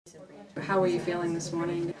How are you feeling this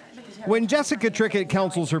morning? When Jessica Trickett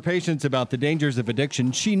counsels her patients about the dangers of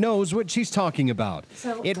addiction, she knows what she's talking about.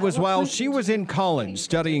 It was while she was in college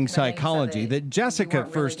studying psychology that Jessica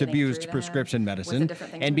first abused prescription medicine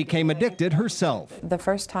and became addicted herself. The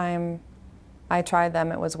first time I tried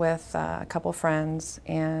them, it was with a couple friends,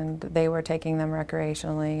 and they were taking them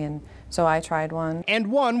recreationally, and so I tried one. And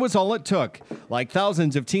one was all it took. Like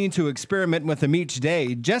thousands of teens who experiment with them each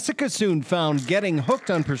day, Jessica soon found getting hooked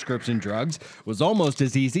on prescription drugs was almost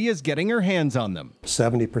as easy as getting her hands on them.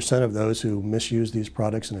 70% of those who misuse these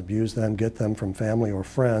products and abuse them get them from family or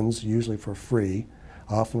friends, usually for free,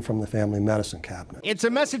 often from the family medicine cabinet. It's a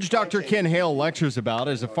message Dr. Ken Hale lectures about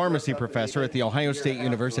as a pharmacy professor at The Ohio State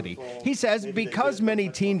University. He says because many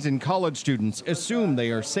teens and college students assume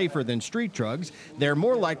they are safer than street drugs, they're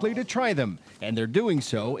more likely to try them, and they're doing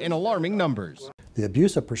so in alarming numbers. The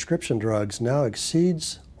abuse of prescription drugs now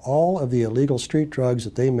exceeds all of the illegal street drugs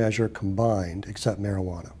that they measure combined, except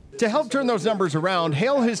marijuana. To help turn those numbers around,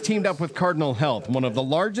 Hale has teamed up with Cardinal Health, one of the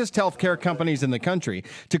largest healthcare companies in the country,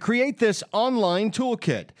 to create this online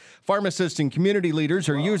toolkit. Pharmacists and community leaders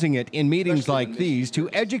are using it in meetings like these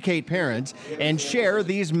to educate parents and share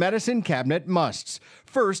these medicine cabinet musts.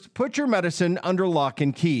 First, put your medicine under lock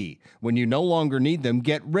and key. When you no longer need them,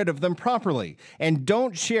 get rid of them properly. And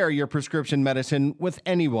don't share your prescription medicine with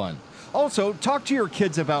anyone. Also, talk to your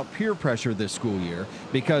kids about peer pressure this school year,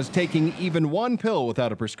 because taking even one pill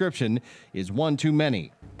without a prescription is one too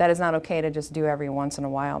many. That is not okay to just do every once in a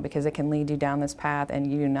while, because it can lead you down this path,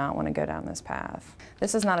 and you do not want to go down this path.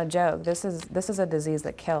 This is not a joke. This is a disease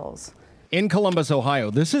that kills. In Columbus,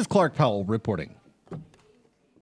 Ohio, this is Clark Powell reporting.